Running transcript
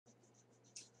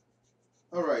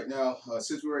All right, now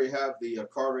since we already have the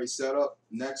car race set up,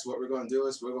 next what we're going to do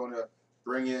is we're going to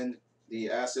bring in the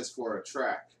assets for a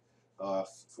track, uh,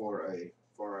 for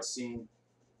a scene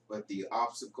with the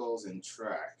obstacles and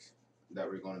track that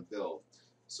we're going to build.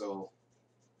 So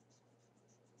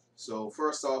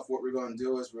first off, what we're going to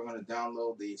do is we're going to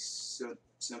download the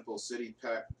Simple City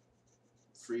Pack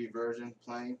free version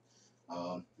plane.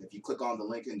 If you click on the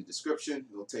link in the description,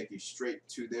 it'll take you straight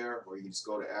to there, or you can just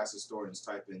go to Asset Store and just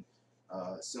type in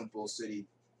Simple City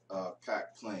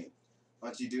Pack plane.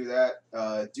 Once you do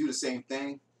that, do the same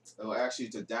thing. It'll ask you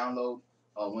to download.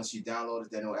 Once you download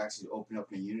it, then it'll actually open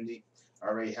up in Unity. I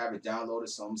already have it downloaded,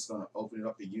 so I'm just going to open it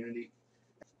up in Unity.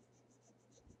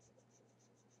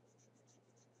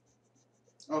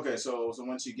 Okay, so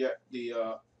once you get the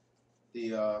uh,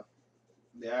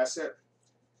 the asset,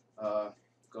 uh,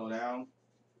 go down,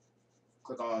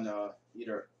 click on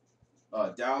either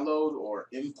download or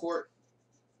import.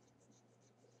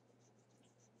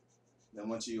 Then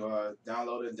once you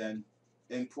download it, then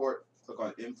import. Click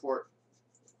on import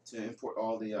to import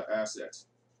all the assets.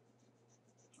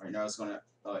 Right now, it's going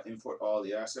to import all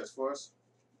the assets for us.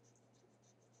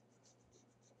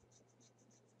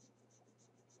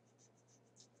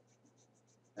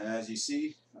 And as you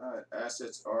see,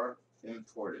 assets are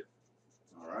imported.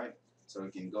 All right, so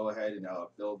we can go ahead and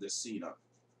build this scene up.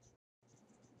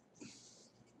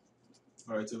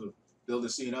 All right, to build the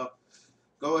scene up,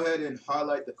 go ahead and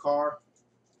highlight the car,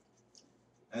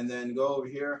 and then go over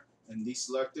here and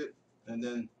deselect it, and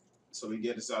then so we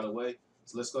get this out of the way.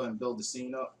 So let's go ahead and build the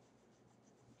scene up.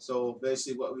 So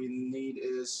basically, what we need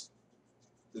is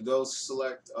to go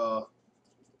select.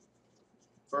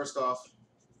 First off,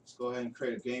 let's go ahead and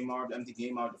create a game object, empty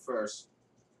game object first.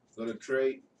 Go to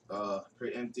create,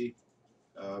 create empty.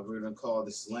 We're gonna call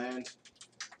this land.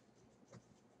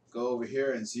 Go over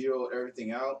here and zero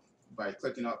everything out by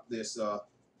clicking up this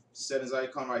settings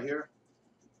icon right here.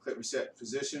 Click reset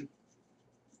position,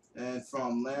 and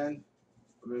from land,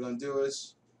 what we're gonna do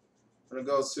is we're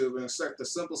gonna select the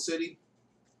simple city,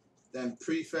 then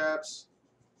prefabs.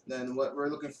 Then what we're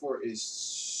looking for is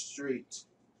street.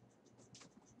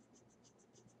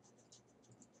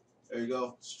 There you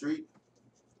go, street.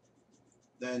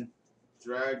 Then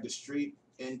drag the street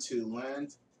into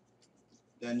land.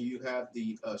 Then you have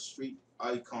the street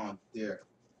icon there,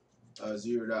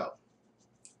 zeroed out.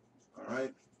 All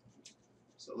right.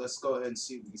 So let's go ahead and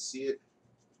see if we can see it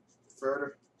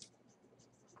further.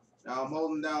 Now I'm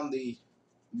holding down the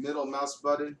middle mouse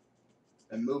button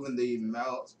and moving the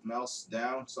mouse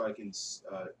down so I can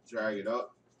drag it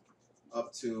up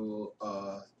to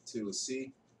a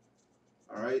C.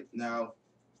 All right. Now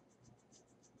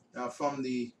from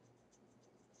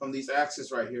these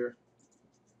axes right here,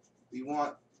 we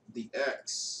want the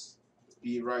X to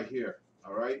be right here.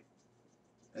 All right.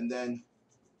 And then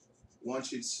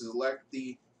once you select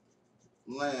the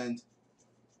land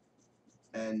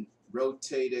and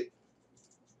rotate it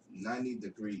 90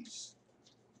 degrees.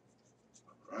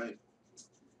 All right.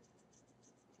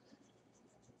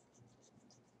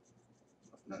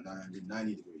 Not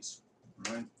 90 degrees.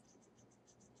 All right.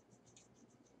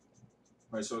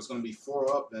 All right, so it's going to be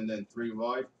 4 up and then 3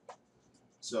 wide.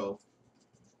 So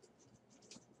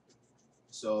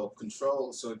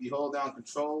control. So if you hold down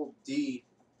Control D,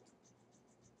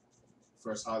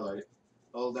 first highlight it.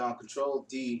 Hold down Control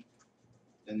D,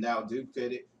 and now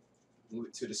duplicate it. Move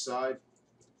it to the side,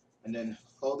 and then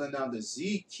holding down the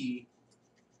Z key,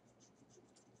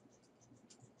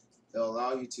 it'll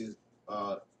allow you to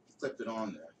clip it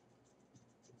on there.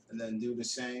 And then do the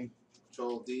same.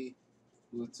 Control D,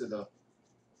 move to the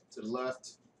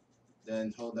left,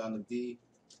 then hold down the D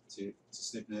to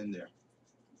snip it in there.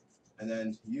 And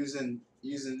then using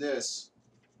this,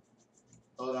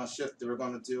 hold on Shift. We're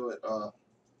going to do it.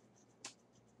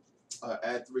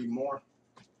 Add 3 more.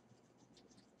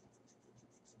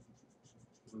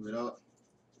 Move it up.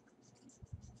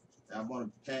 I'm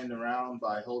going to pan around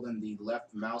by holding the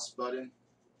left mouse button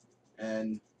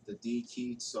and the D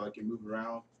key so I can move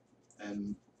around,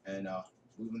 and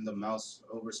moving the mouse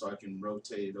over so I can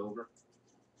rotate it over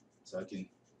so I can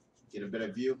get a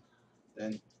better view.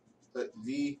 Then click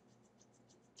V,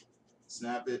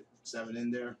 snap it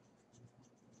in there.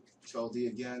 Control D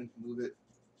again, move it,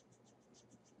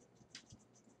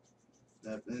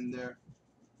 snap it in there.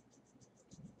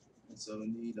 And so we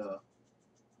need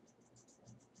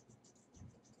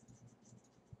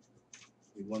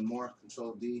one more.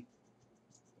 Control D,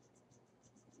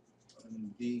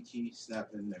 and D key, snap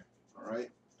it in there. All right.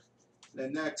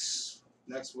 Then next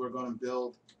we're going to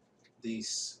build the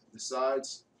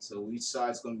sides. So each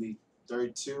side is going to be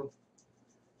 32.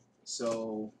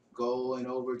 So going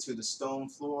over to the stone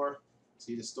floor,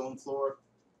 See the stone floor?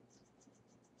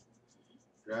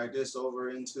 Drag this over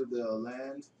into the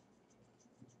land.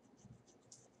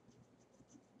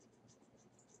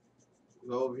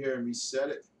 Go over here and reset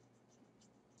it.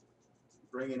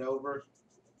 Bring it over.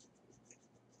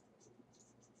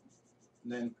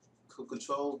 And then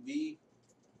Control V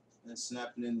and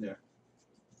snap it in there.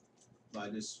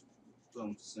 Like this,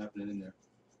 boom, snapping it in there.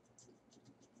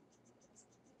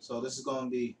 So this is going to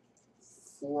be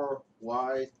 4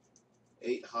 wide,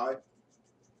 8 high.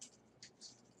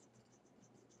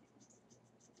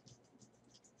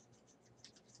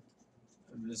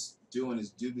 I'm just doing is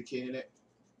duplicating it.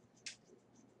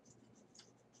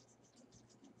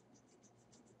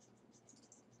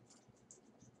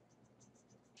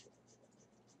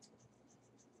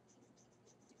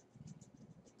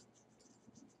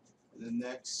 And then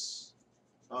next,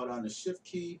 hold on the shift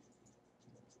key.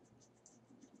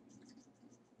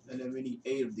 And then we need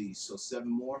 8 of these, so 7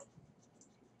 more.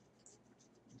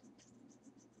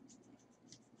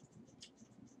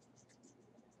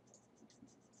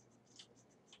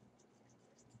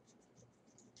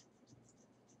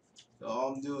 So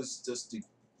all I'm doing is just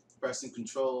pressing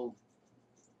Control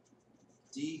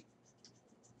D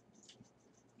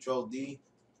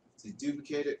to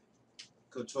duplicate it,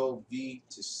 Control V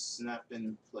to snap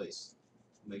in place.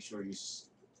 Make sure you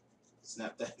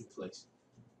snap that in place.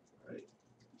 Alright,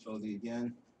 Control D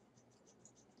again.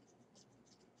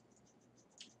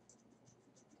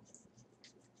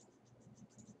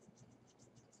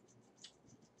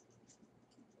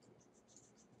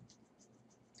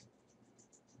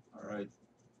 Alright.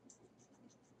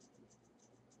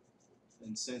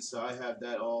 And since I have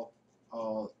that all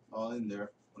in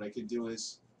there, what I could do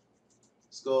is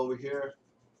let's go over here,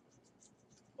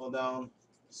 hold down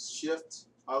Shift.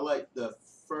 I like the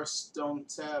first stone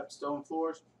tab, stone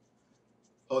floors.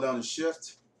 Hold down the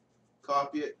Shift,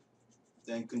 copy it,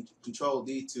 then Control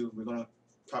D2. We're gonna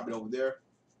copy it over there,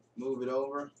 move it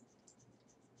over,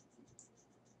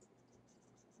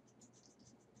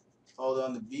 hold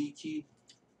on the V key,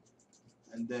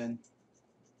 and then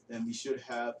we should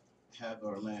have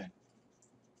our land.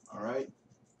 All right.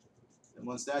 And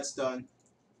once that's done,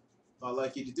 what I'd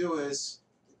like you to do is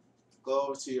go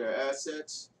over to your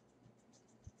assets,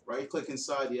 right click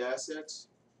inside the assets,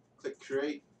 click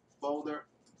create folder,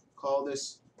 call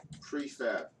this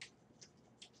prefab.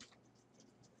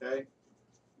 Okay,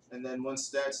 and then once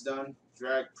that's done,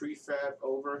 drag prefab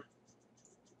over,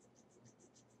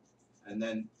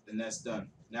 and that's done.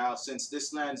 Now since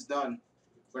this land's done,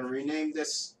 we're going to rename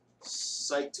this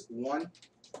site 1.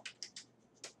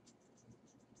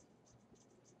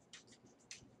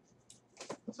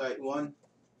 Site 1,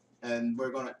 and we're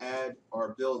going to add our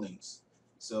buildings.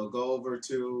 So go over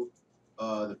to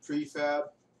the prefab.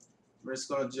 We're just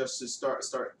going to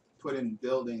start putting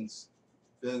buildings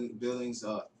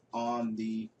on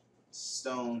the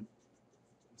stone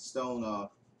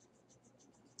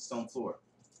floor.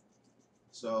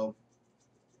 So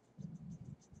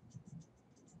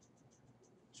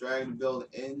drag the building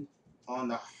in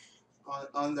under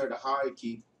the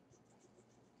hierarchy,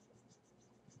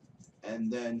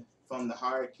 and then from the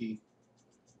hierarchy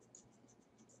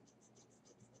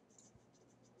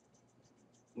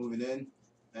move it in,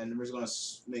 and we're just going to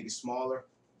make it smaller.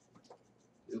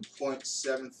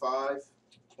 0.75,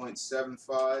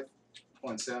 0.75,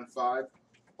 0.75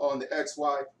 on the X,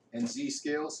 Y, and Z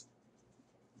scales.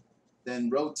 Then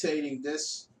rotating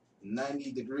this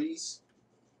 90 degrees.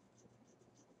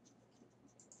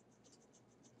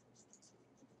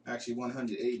 Actually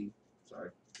 180, sorry.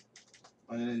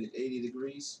 180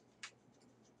 degrees.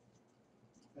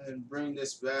 And bring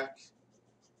this back.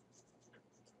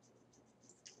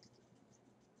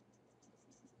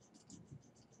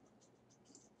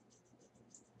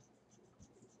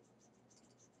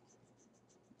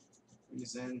 Bring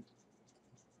this in.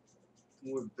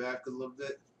 Move it back a little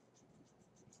bit.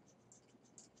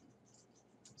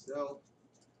 So,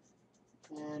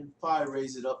 and probably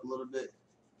raise it up a little bit.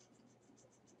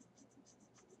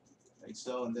 Like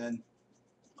so, and then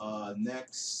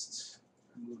next,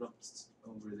 move it up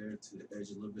over there to the edge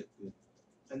a little bit. Good.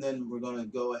 And then we're going to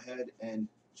go ahead and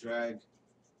drag,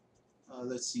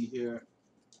 let's see here,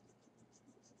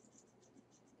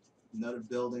 another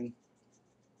building.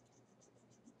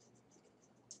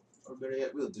 Or better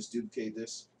yet, we'll just duplicate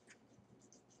this.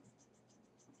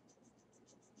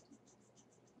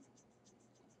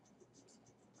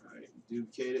 Alright,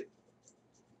 duplicate it.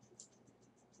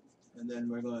 And then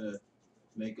we're going to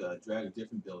drag a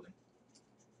different building.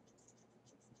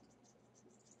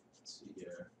 Let's see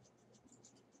here.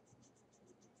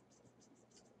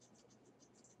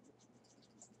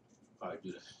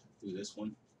 Probably do this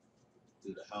one.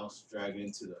 do the house, drag it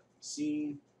into the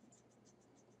scene,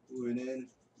 move it in,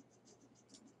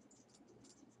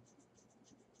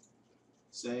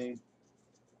 same,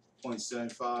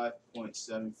 0.75,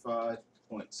 0.75,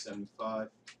 0.75.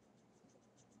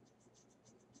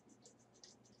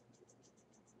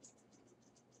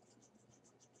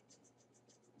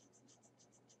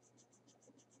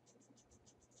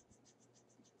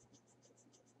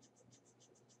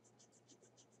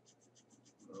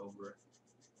 Over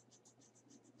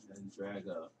and drag I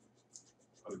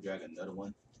would drag another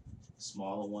one,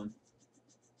 smaller one.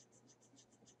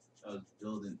 I was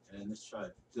building, and let's try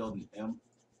building M.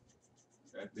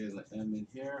 Drag building M in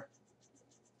here.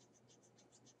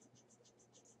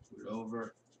 Put it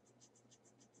over.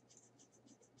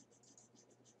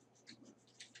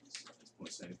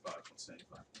 It's 0.75, 0.75,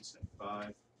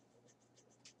 0.75.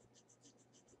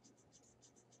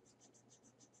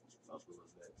 Up a little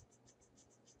bit.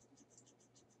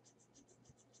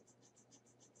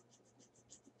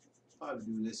 Probably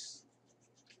do this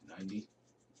 90. Okay,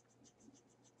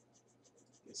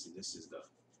 see, this is the.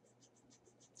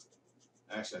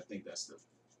 Actually, I think that's the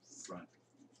front.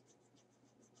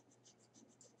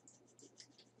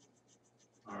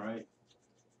 All right.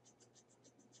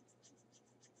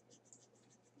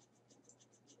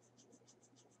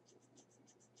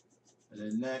 And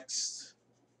then next,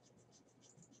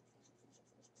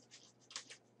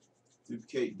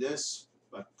 duplicate this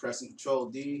by pressing Control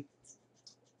D.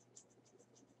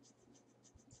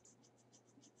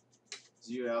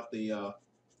 Zero out the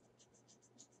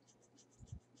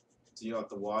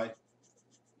Y.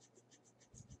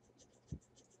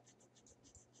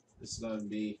 This is gonna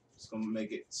be. It's gonna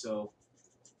make it so.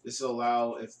 This will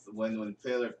allow if when the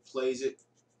player plays it,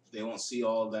 they won't see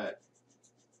all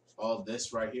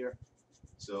this right here.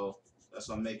 So that's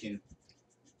why I'm making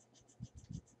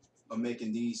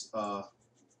these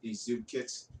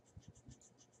duplicates.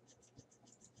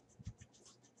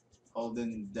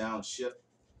 Holding down Shift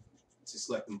to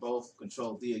select them both.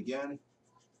 Control D again.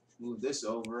 Move this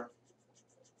over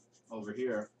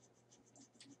here.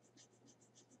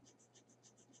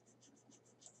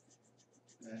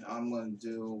 And I'm going to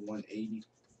do 180.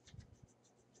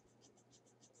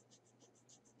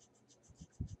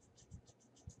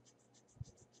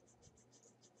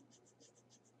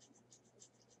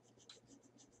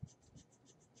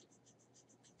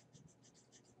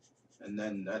 And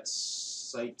then that's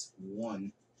site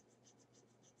 1.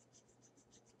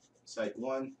 Site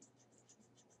 1.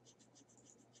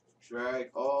 Drag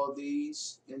all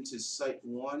these into site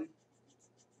 1.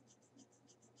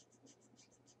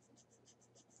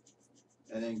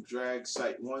 And then drag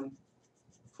site 1.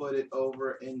 Put it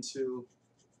over into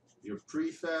your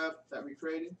prefab that we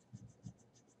created.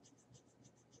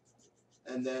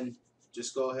 And then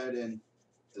just go ahead and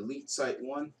delete site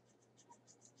 1.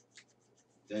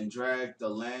 Then drag the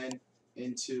land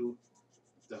into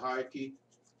the hierarchy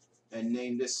and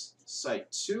name this site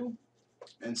 2.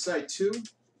 And site 2,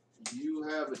 you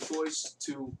have a choice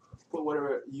to put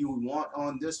whatever you want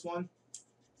on this one.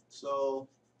 So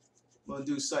I'm going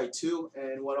to do site 2,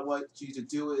 and what I want you to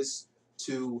do is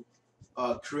to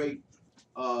create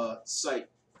site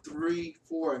 3,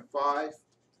 4, and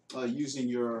 5 using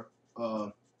your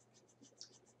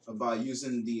by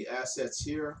using the assets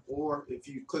here, or if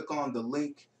you click on the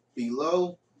link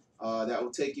below, that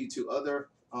will take you to other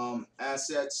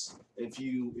assets. If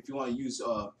you want to use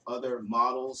other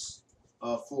models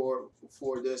for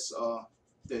this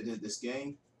this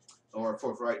game, or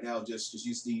for right now, just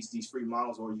use these free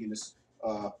models, or you can just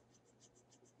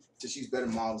use better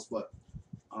models. But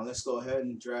let's go ahead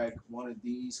and drag one of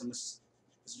these. Let's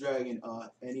drag in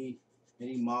any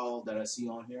model that I see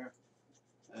on here,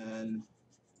 and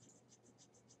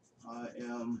I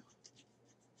am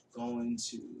going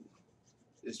to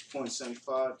this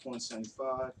 0.75,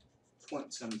 0.75,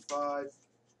 0.75,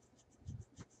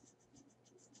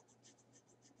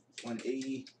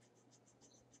 180.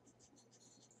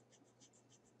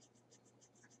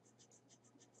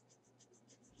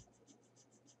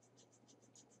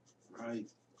 All right.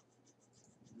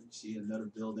 See another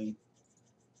building.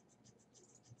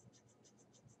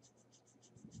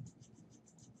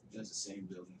 That's the same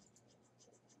building.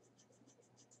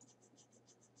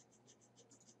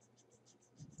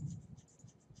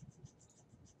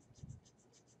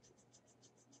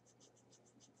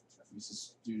 Let's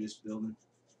just do this building.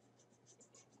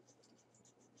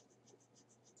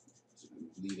 So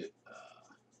leave it.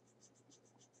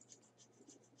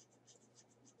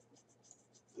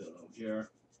 Build over here.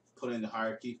 Put in the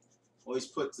hierarchy. Always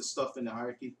put the stuff in the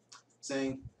hierarchy.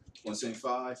 Saying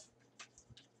 175,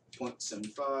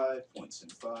 0.75,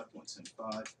 0.75,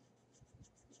 0.75.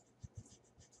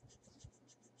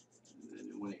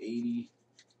 180.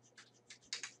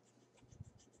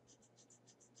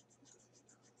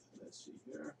 Let's see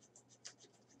here.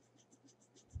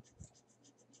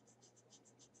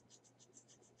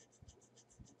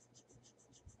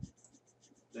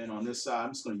 Then on this side,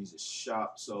 I'm just going to use a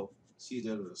shop. So see,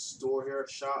 there's a store here,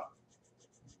 shop.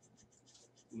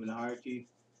 Moving the hierarchy.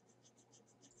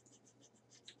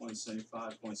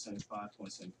 0.75, 0.75,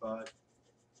 0.75.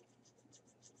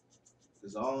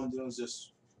 Because all I'm doing is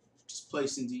just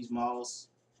placing these models.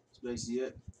 That's basically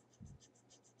it.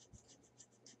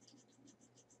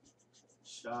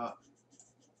 Shop.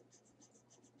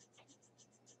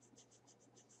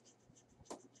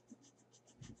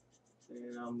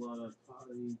 And I'm gonna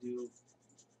probably do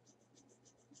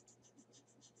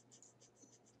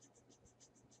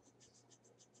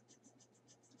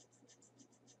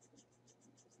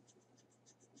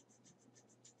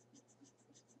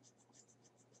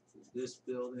this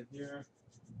building here.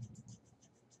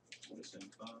 0.75.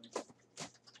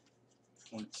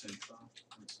 0.75.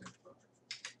 0.75.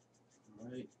 All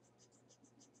right.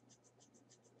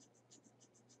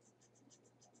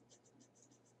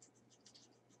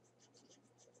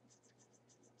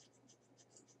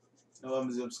 Now I'm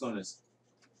just going to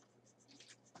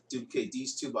duplicate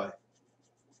these two by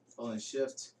holding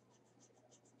Shift.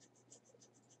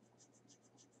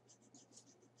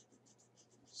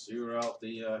 Zero out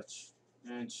the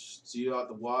and zero out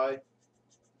the Y.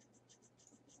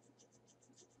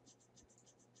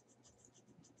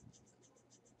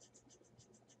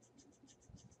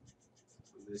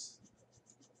 This.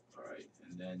 All right,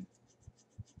 and then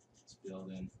it's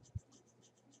building.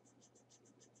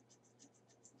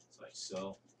 It's like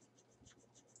so.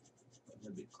 A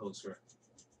little bit closer.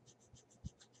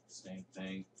 Same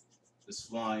thing. Just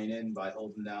flying in by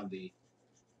holding down the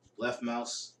left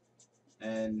mouse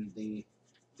and the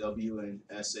W and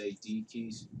SAD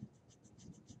keys.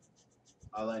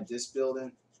 Highlight this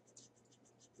building,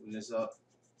 moving this up,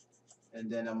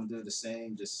 and then I'm gonna do the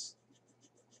same, just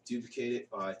duplicate it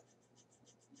by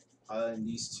highlighting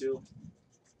these two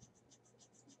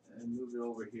and move it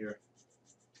over here.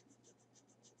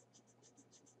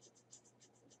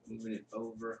 Moving it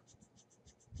over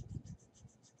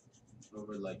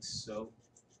like so.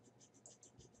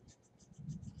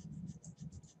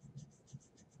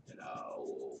 And I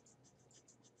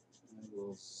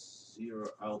will zero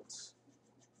out.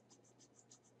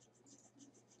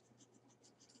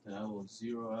 And I will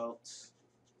zero out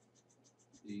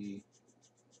the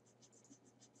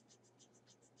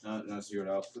not zeroed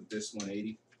out, put this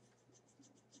 180.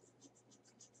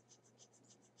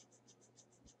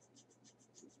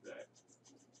 Back.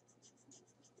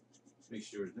 Make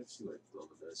sure, let's see what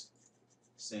Global does.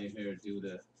 Same here, do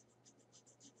the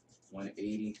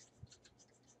 180.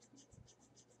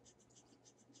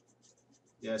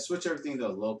 Yeah, switch everything to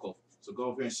local. So go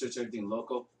over here and switch everything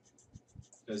local,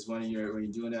 because when you're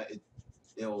doing that,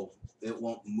 it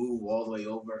won't move all the way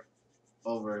over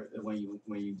when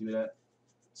you do that.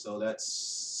 So that's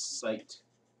site.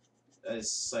 That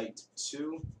is site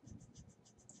 2.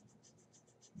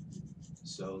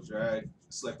 So drag,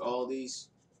 select all these,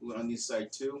 put on these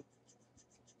site 2,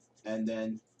 and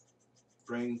then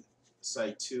bring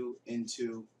site 2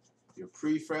 into your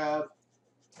prefab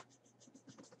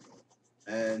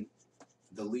and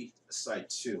delete site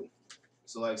 2.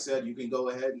 So like I said, you can go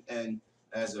ahead and,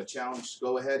 as a challenge,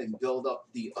 go ahead and build up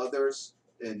the others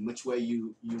in which way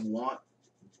you want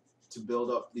to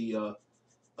build up the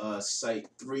site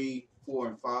 3, 4,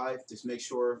 and 5. Just make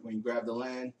sure when you grab the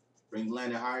land, bring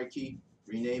land and hierarchy,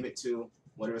 rename it to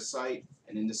whatever site,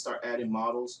 and then just start adding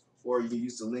models. Or you can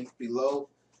use the link below,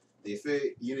 the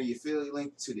affiliate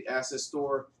link to the asset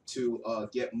store to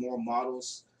get more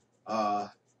models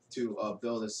to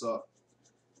build this up.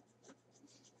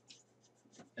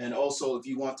 And also, if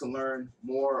you want to learn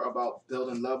more about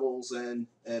building levels and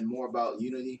more about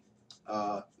Unity,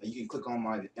 you can click on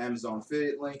my Amazon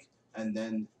affiliate link, and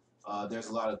then there's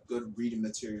a lot of good reading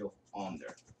material on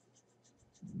there.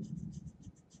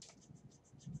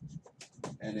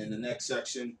 And in the next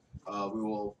section, we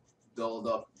will build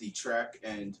up the track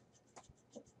and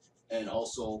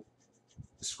also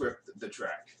script the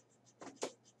track.